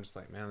things. That I'm just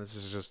like, man, this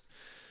is just.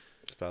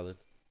 It's valid.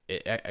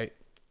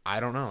 I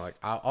don't know. Like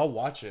I'll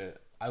watch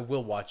it. I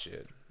will watch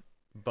it,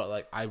 but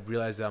like I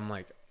realize that I'm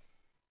like,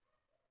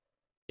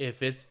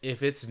 if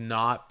it's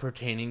not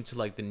pertaining to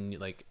like the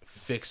like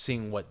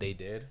fixing what they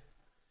did,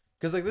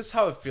 because like this is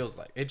how it feels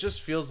like. It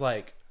just feels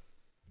like.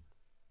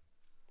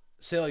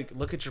 Say like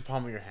look at your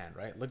palm of your hand,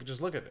 right? Look at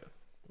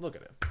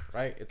it,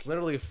 right? It's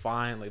literally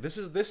fine. Like this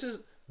is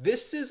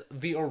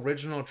the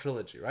original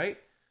trilogy, right?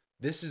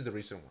 This is the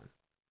recent one.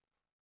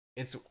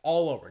 It's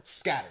all over. It's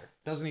scattered.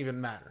 Doesn't even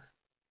matter.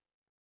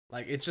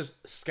 Like it's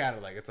just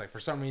scattered. Like it's like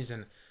for some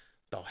reason,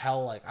 the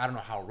hell like I don't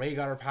know how Rey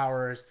got her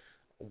powers.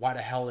 Why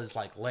the hell is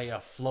like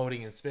Leia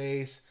floating in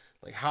space?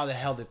 Like how the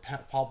hell did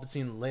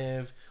Palpatine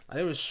live? Like,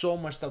 there was so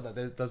much stuff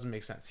that doesn't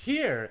make sense.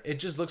 Here, it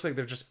just looks like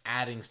they're just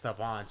adding stuff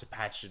on to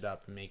patch it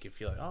up and make it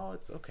feel like, oh,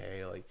 it's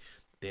okay. Like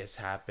this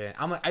happened.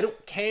 I'm like, I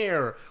don't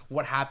care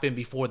what happened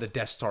before the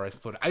Death Star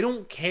exploded. I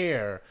don't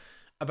care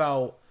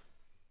about.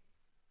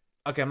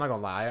 Okay, I'm not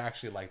gonna lie. I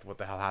actually liked what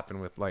the hell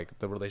happened with like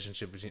the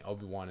relationship between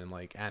Obi-Wan and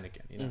like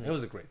Anakin. You know, It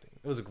was a great thing.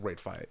 It was a great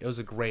fight. It was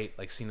a great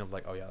like scene of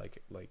like, oh yeah,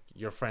 like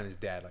your friend is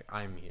dead. Like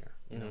I'm here.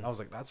 You know, I was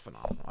like, that's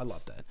phenomenal. I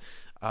love that.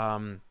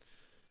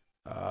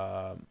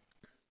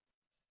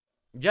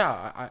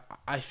 Yeah,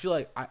 I feel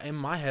like in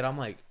my head I'm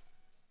like,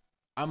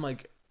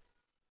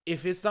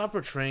 if it's not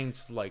portraying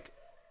to like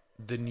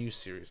the new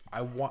series,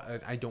 I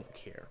don't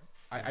care.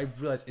 I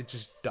realize it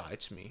just died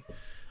to me,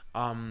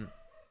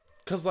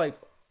 cause like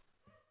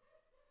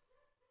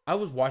I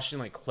was watching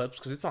like clips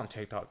because it's on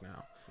TikTok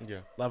now. Yeah.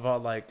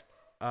 About like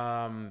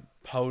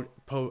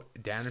Poe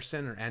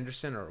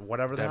Anderson or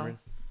whatever the hell.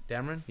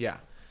 Dameron. Yeah.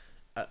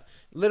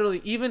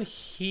 Literally, even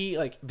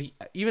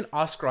even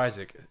Oscar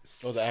Isaac.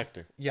 Oh, the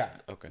actor. Yeah.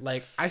 Okay.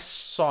 Like I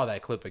saw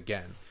that clip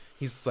again.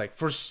 He's like,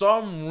 for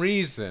some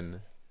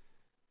reason,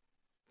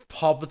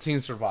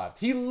 Palpatine survived.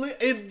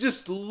 It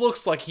just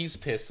looks like he's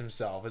pissed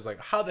himself. It's like,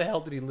 how the hell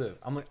did he live?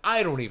 I'm like,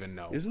 I don't even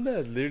know. Isn't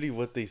that literally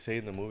what they say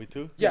in the movie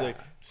too? Yeah. Like,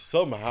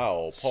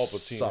 somehow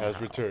Palpatine has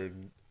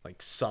returned.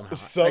 Like somehow.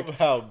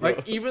 Somehow, bro.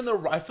 Like even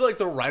I feel like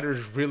the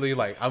writers really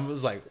like. I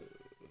was like,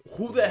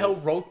 who the hell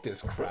wrote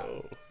this crap?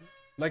 Bro.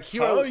 Like he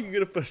How are you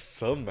gonna put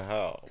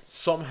somehow?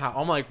 somehow.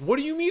 I'm like, what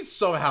do you mean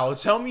somehow?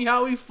 Tell me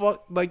how he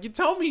like you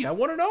tell me. I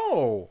want to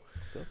know.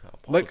 Somehow,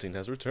 Like- Palpatine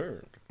has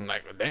returned. I'm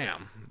like,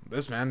 damn,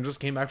 this man just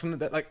came back from the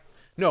dead. Like,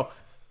 no,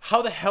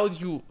 how the hell do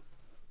you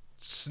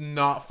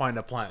not find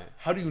a planet?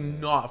 How do you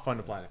not find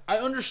a planet? I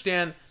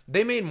understand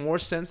they made more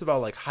sense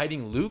about like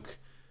hiding Luke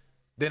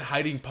than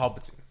hiding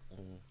Palpatine.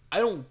 I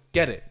don't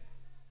get it.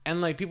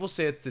 And like people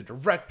say it's the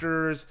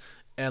directors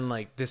and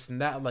like this and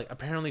that. Like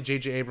apparently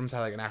J.J. Abrams had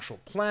like an actual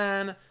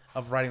plan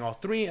of writing all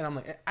three, and I'm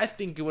like, I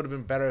think it would have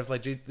been better if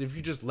like if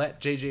you just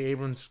let J.J.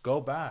 Abrams go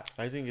back.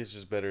 I think it's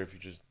just better if you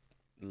just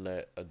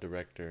let a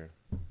director,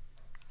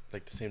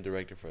 like the same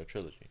director for a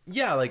trilogy.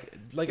 Yeah, like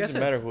I Doesn't said,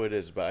 matter who it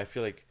is, but I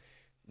feel like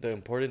the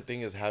important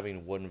thing is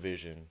having one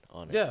vision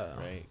on it. Yeah.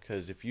 Right?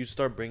 Because if you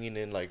start bringing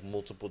in like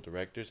multiple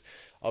directors,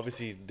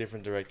 obviously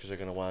different directors are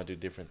gonna want to do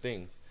different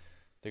things.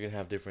 They're gonna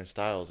have different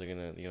styles. They're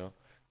gonna,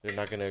 they're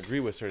not gonna agree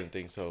with certain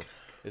things. So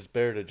it's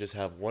better to just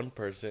have one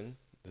person,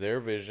 their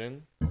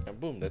vision, and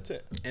boom, that's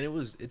it. and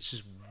it's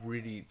just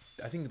really.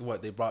 I think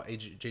what they brought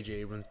J.J.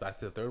 Abrams back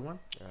to the third one,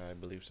 I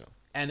believe so.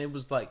 and it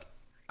was like,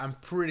 I'm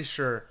pretty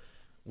sure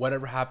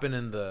whatever happened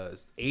in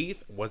the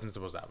 8th wasn't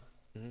supposed to happen.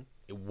 Mm-hmm.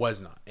 It was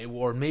not.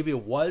 Or maybe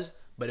it was,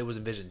 but it was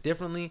envisioned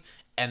differently.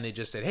 And they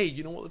just said, hey,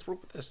 you know what? Let's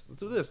work with this.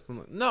 Let's do this. I'm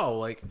like, no,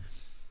 like,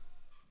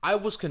 I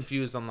was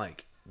confused on,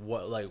 like,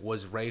 what, like,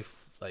 was Rey,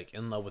 like,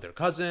 in love with her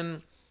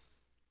cousin?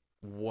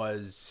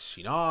 Was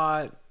she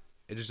not?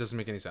 It just doesn't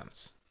make any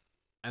sense.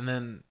 And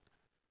then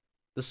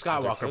the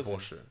Skywalker cousin.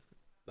 bullshit.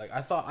 Like,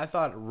 I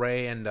thought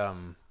Rey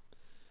and,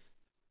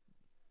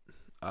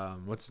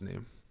 what's his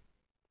name?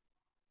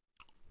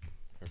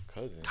 Her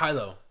cousin.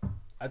 Kylo.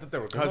 I thought they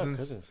were They're not cousins.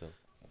 cousins, though.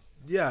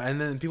 Yeah, and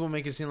then people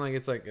make it seem like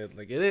it's like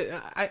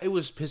it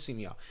was pissing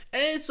me off.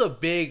 And it's a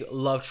big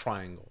love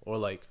triangle or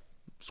like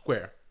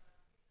square.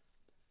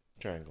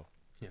 Triangle.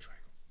 Yeah,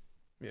 triangle.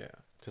 Yeah,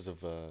 Because of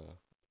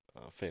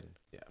Finn.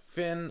 yeah.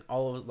 Finn,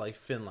 all of like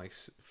Finn, like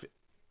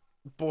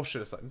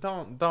bullshit. It's like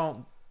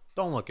don't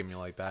look at me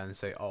like that and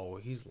say, oh,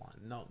 he's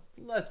lying. No,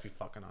 let's be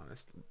fucking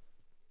honest.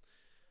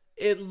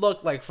 It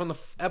looked like from the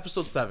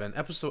episode 7,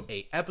 episode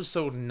 8,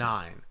 episode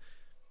 9.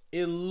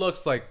 It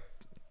looks like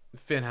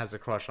Finn has a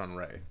crush on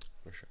Rey.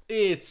 For sure.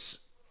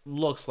 It's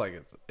looks like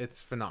it's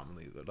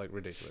phenomenally like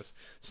ridiculous.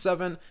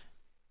 7,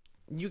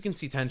 you can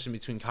see tension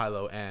between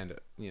Kylo and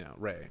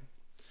Rey,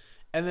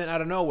 and then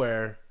out of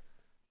nowhere,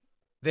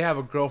 they have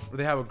a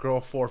girl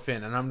for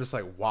Finn, and I'm just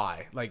like,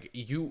 why? Like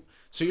you?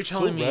 So you're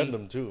telling me?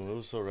 Random too. It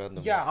was so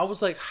random. Yeah, I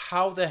was like,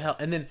 how the hell?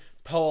 And then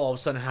Poe all of a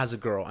sudden has a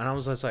girl, and I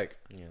was just like,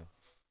 Yeah.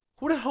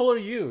 who the hell are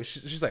you?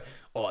 She's like,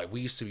 oh, like,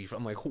 we used to be from.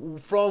 I'm like,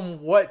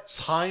 from what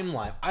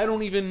timeline? I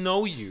don't even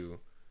know you.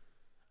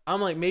 I'm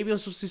like, maybe I'm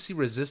supposed to see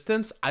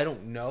Resistance. I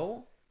don't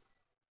know.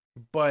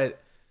 But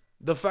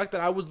the fact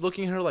that I was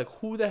looking at her like,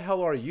 who the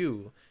hell are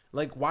you?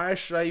 Like, why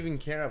should I even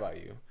care about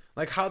you?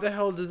 Like, how the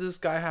hell does this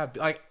guy have...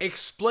 Like,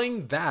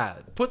 explain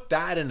that. Put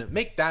that in it.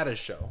 Make that a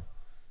show.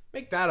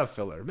 Make that a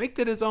filler. Make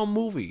that his own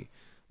movie.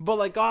 But,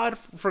 like,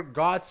 for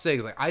God's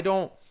sakes, like, I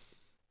don't...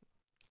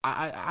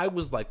 I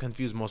was, like,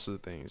 confused most of the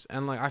things.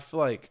 And, like, I feel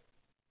like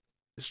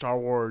Star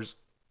Wars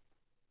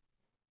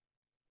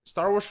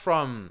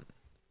from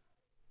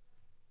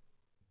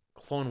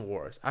Clone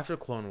Wars. After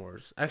Clone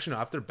Wars. Actually,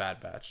 no, after Bad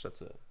Batch.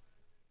 That's it.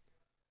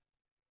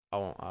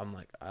 No.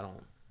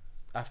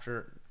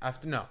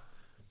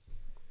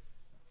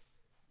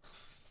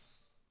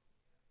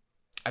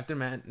 After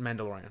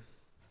Mandalorian.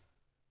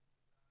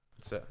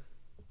 That's it.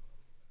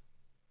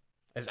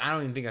 I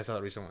don't even think I saw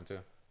the recent one, too.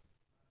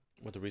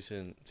 With the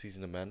recent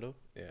season of Mando?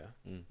 Yeah.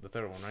 Mm. The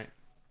third one, right?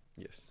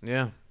 Yes.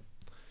 Yeah.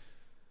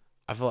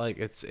 I feel like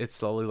it's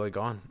slowly like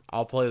gone.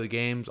 I'll play the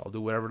games. I'll do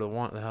whatever the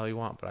hell you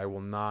want, but I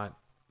will not.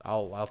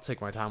 I'll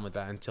take my time with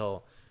that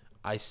until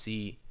I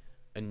see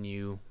a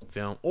new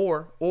film,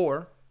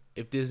 or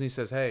if Disney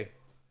says, "Hey,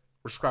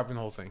 we're scrapping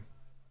the whole thing."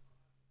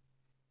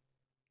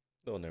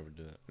 They'll never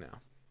do that. No,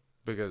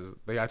 because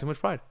they got too much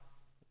pride.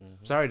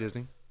 Mm-hmm. Sorry,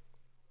 Disney.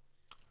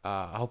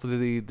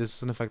 Hopefully this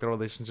doesn't affect our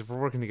relationship. We're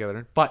working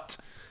together, but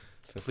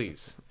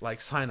please, like,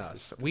 sign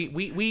us. We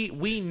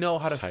know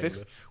how to Sign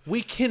fix. us.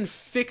 We can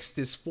fix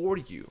this for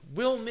you.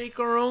 We'll make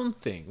our own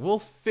thing. We'll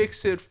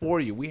fix it for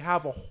you. We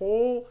have a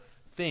whole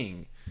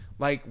thing.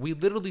 Like, we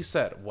literally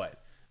said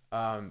what,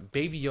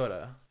 Baby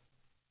Yoda,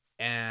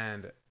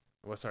 and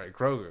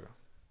Grogu.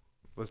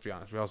 Let's be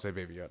honest. We all say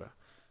Baby Yoda.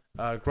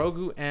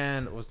 Grogu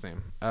and what's his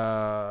name?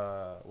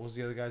 What was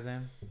the other guy's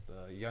name?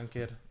 The young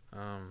kid.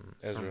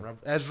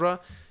 Ezra.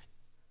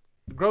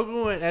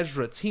 Grogu and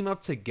Ezra team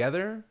up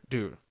together,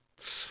 dude.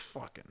 It's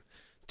fucking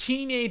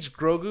teenage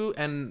Grogu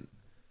and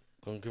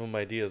Don't give them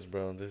ideas,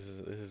 bro. This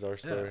is our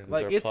story. yeah, This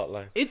like is our it's plot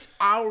line. it's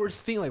our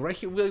thing. Like right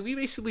here, we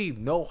basically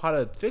know how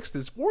to fix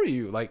this for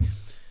you. Like,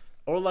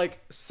 or like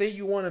say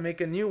you want to make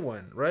a new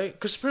one, right?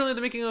 Because apparently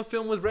they're making a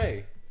film with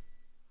Rey.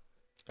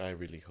 I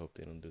really hope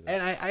they don't do that.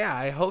 And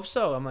I hope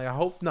so. I'm like, I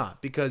hope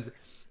not, because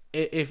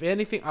if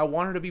anything, I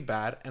want her to be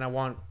bad, and I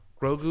want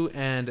Grogu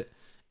and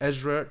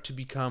Ezra to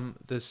become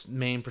this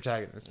main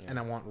protagonist, and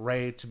I want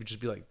Rey to just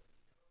be like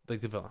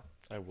like the villain.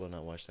 I will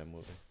not watch that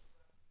movie.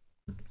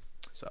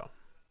 So,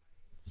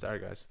 sorry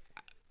guys.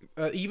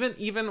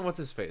 Even what's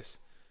his face,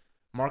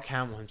 Mark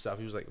Hamill himself.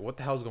 He was like, "What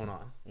the hell's going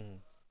on?" Mm.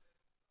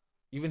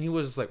 Even he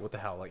was like, "What the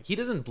hell?" Like he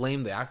doesn't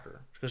blame the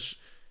actor because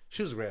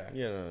she was a great actor.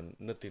 Yeah, no,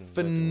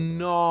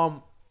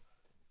 nothing.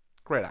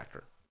 Great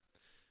actor.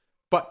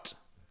 But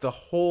the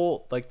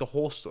whole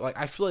story, like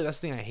I feel like that's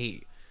the thing I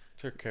hate.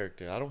 It's her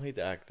character. I don't hate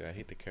the actor. I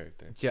hate the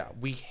character. Yeah,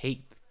 we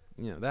hate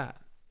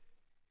that.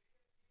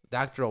 The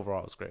actor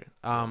overall is great.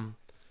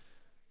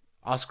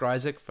 Oscar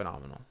Isaac,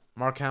 phenomenal.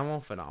 Mark Hamill,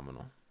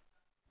 phenomenal.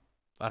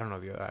 I don't know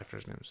the other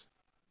actors' names.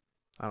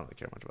 I don't really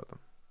care much about them.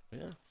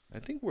 Yeah, I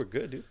think we're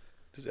good, dude.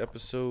 This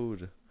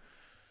episode.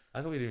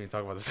 I thought we didn't even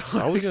talk about this.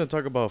 I was gonna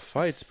talk about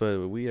fights,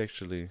 but we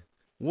actually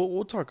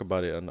we'll talk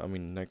about it.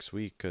 Next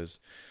week, cause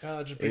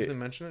just briefly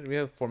mention it. We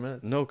have 4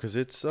 minutes. no, cause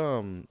it's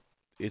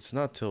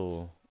not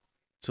till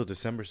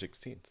December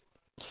 16th.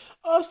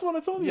 Oh, that's the one I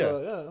told you. Yeah.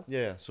 About, yeah.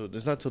 Yeah, so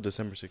it's not till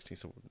December 16th.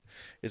 So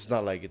it's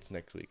not like it's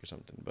next week or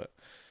something. But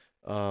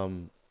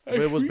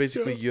it was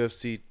basically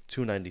UFC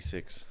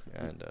 296,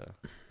 and but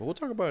we'll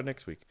talk about it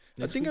next week.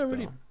 I think I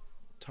already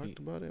talked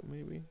about it,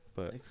 maybe.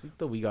 But next week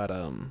though, we got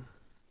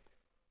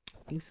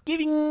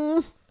Thanksgiving.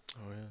 oh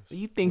yeah. What are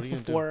you thankful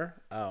for?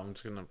 Oh, I'm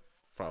just gonna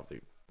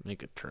probably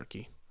make a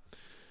turkey.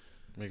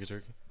 Make a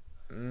turkey.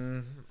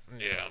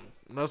 Yeah,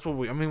 that's what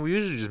we. I mean, we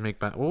usually just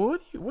make. Well,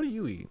 what do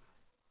you eat?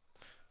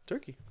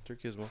 Turkey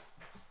as well.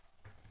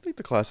 I think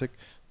the classic.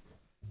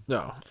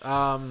 No.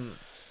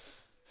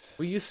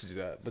 We used to do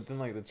that, but then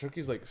like the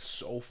turkey's like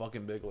so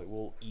fucking big. Like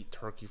we'll eat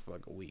turkey for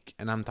like a week,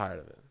 and I'm tired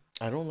of it.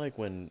 I don't like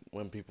when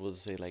people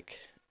say like,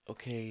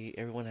 okay,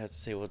 everyone has to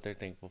say what they're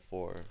thankful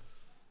for.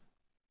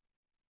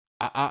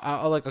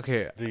 I like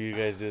okay. Do you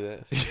guys do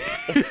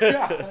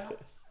that?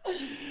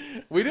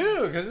 We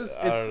do because it's.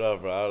 I don't know,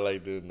 bro. I don't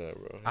like doing that,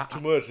 bro. It's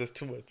too much. That's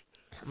too much.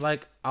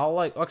 Like I'll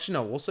like actually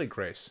no. We'll say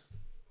grace.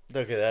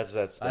 Okay, that's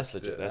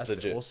legit. That's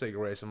legit. We'll say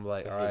grace. I'm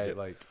like, That's all right, legit.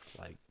 like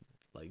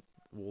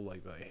we'll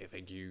like, hey,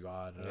 thank you,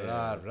 God,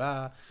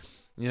 Yeah.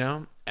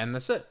 and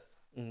that's it.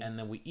 Mhm. And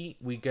then we eat,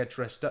 we get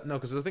dressed up. No,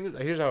 because the thing is,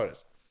 here's how it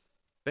is.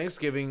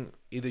 Thanksgiving,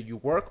 either you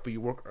work, but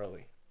you work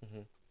early,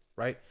 Mhm.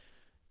 right?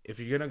 If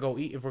we're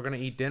gonna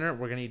eat dinner,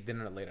 we're gonna eat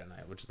dinner late at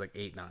night, which is like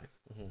 8, 9,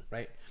 Mhm.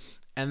 right?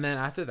 And then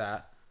after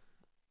that,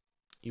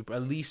 you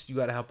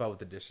gotta help out with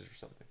the dishes or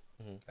something.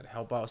 Mhm. Gotta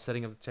help out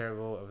setting up the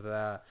table of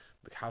that.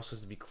 The house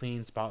has to be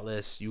clean,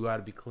 spotless. You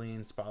gotta be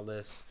clean,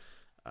 spotless,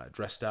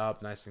 dressed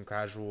up, nice and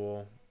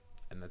casual,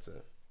 and that's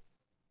it.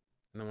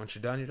 And then once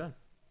you're done, you're done.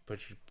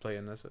 Put your plate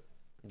in, that's it.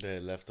 The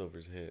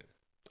leftovers hit.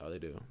 Oh, they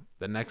do.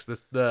 The next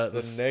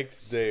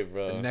Next day,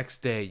 bro. the next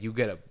day, you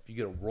get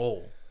a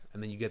roll,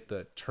 and then you get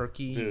the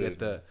turkey, you get Dude.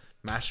 the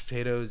mashed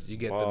potatoes, you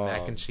get the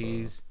mac and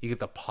cheese, you get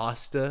the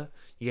pasta,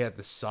 you get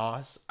the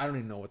sauce. I don't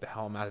even know what the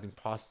hell I'm adding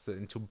pasta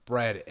into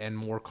bread and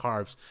more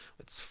carbs.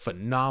 It's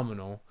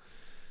phenomenal.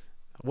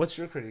 What's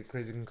your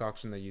crazy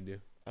concoction that you do?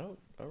 I don't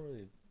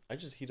really. I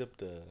just heat up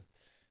the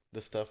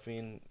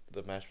stuffing,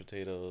 the mashed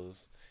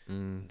potatoes,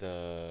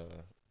 the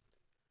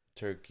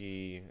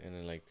turkey, and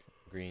then like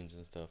greens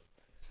and stuff.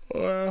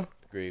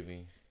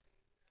 Gravy.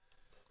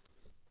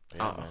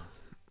 Yeah, man.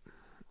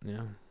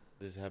 Yeah.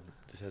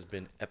 This has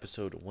been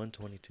episode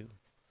 122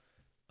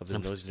 of the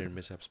Nosy Nerd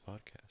Mishaps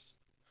podcast.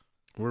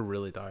 We're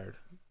really tired.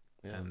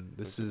 Yeah, And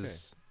this it's okay.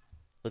 is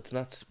Let's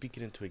not speak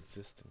it into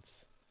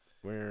existence.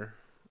 where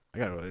I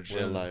gotta go to the We're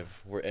gym.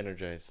 alive. We're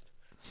energized.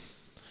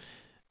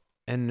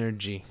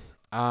 Energy.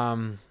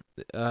 Tell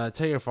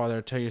your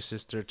father, tell your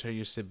sister, tell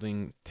your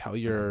sibling, tell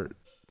your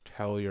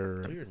Tell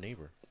your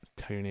neighbor.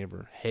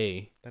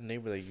 hey. That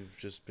neighbor that you've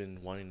just been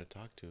wanting to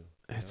talk to.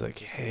 It's like,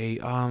 hey,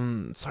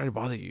 sorry to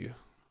bother you.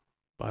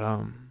 But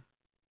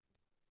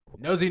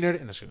nosy nerd.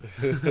 No, just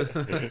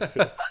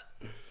kidding.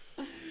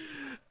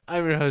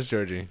 I'm your host,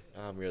 Georgie.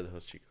 You're the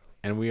host, Chico.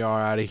 And we are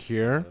out of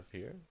here. Up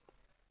here.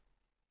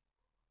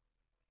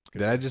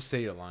 Did I just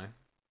say your line?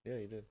 Yeah,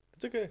 you did.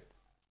 It's okay.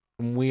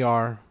 We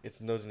are It's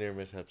Nosy Nerd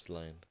Mishaps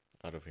line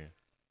out of here.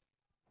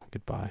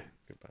 goodbye.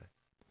 Goodbye.